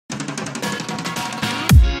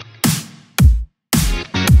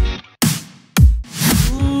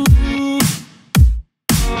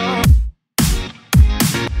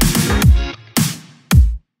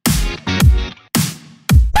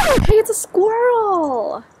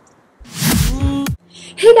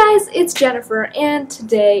Hey guys, it's Jennifer, and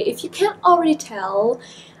today, if you can't already tell,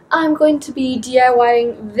 I'm going to be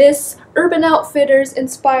DIYing this Urban Outfitters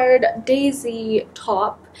inspired daisy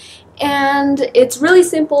top, and it's really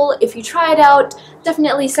simple. If you try it out,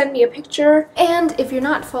 definitely send me a picture. And if you're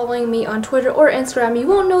not following me on Twitter or Instagram, you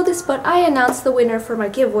won't know this, but I announced the winner for my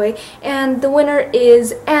giveaway, and the winner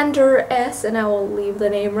is Ander S, and I will leave the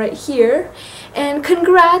name right here. And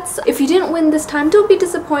congrats! If you didn't win this time, don't be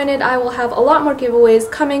disappointed. I will have a lot more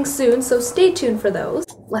giveaways coming soon, so stay tuned for those.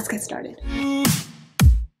 Let's get started.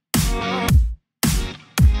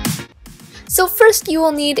 So first you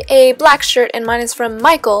will need a black shirt, and mine is from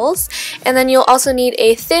Michaels, and then you'll also need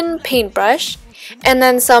a thin paintbrush, and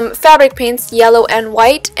then some fabric paints, yellow and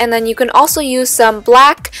white, and then you can also use some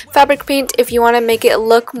black fabric paint if you want to make it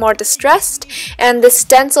look more distressed. And this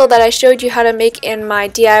stencil that I showed you how to make in my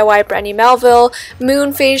DIY Brandy Melville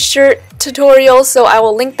moon phase shirt tutorial, so I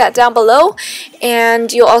will link that down below.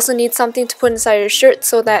 And you'll also need something to put inside your shirt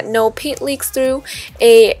so that no paint leaks through,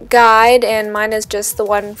 a guide, and mine is just the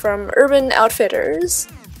one from Urban Outfitters.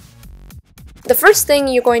 The first thing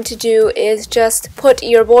you're going to do is just put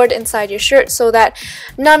your board inside your shirt so that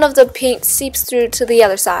none of the paint seeps through to the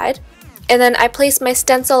other side. And then I placed my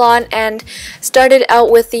stencil on and started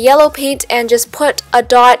out with the yellow paint and just put a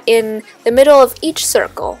dot in the middle of each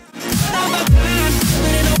circle.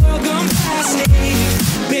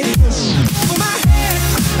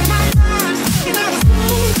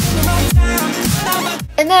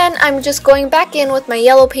 And then I'm just going back in with my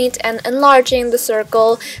yellow paint and enlarging the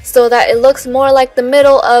circle so that it looks more like the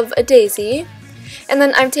middle of a daisy. And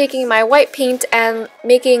then I'm taking my white paint and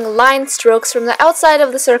making line strokes from the outside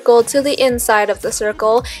of the circle to the inside of the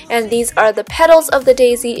circle. And these are the petals of the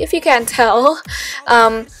daisy, if you can't tell.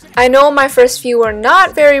 I know my first few were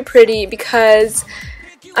not very pretty because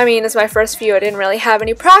it's my first few, I didn't really have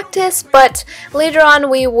any practice, but later on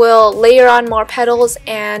we will layer on more petals,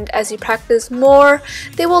 and as you practice more,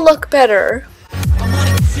 they will look better.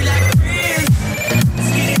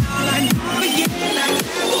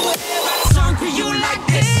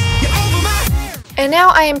 And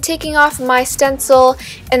now I am taking off my stencil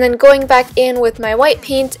and then going back in with my white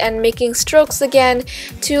paint and making strokes again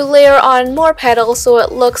to layer on more petals so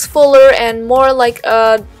it looks fuller and more like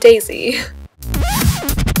a daisy.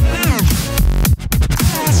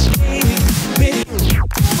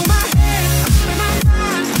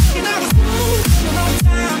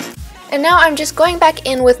 And now I'm just going back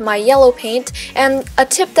in with my yellow paint, and a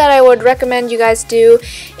tip that I would recommend you guys do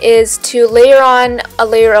is to layer on a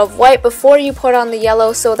layer of white before you put on the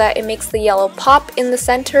yellow so that it makes the yellow pop in the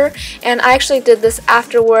center. And I actually did this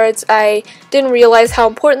afterwards. I didn't realize how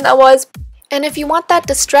important that was. And if you want that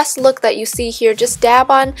distressed look that you see here, just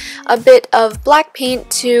dab on a bit of black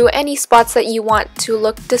paint to any spots that you want to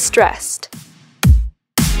look distressed.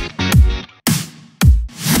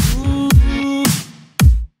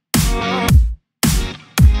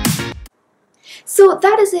 So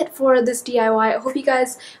that is it for this DIY. I hope you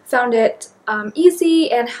guys found it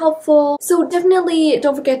easy and helpful. So definitely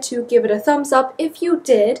don't forget to give it a thumbs up if you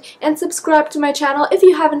did, and subscribe to my channel if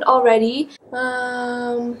you haven't already.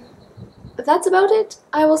 That's about it.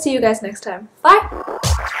 I will see you guys next time.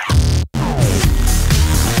 Bye!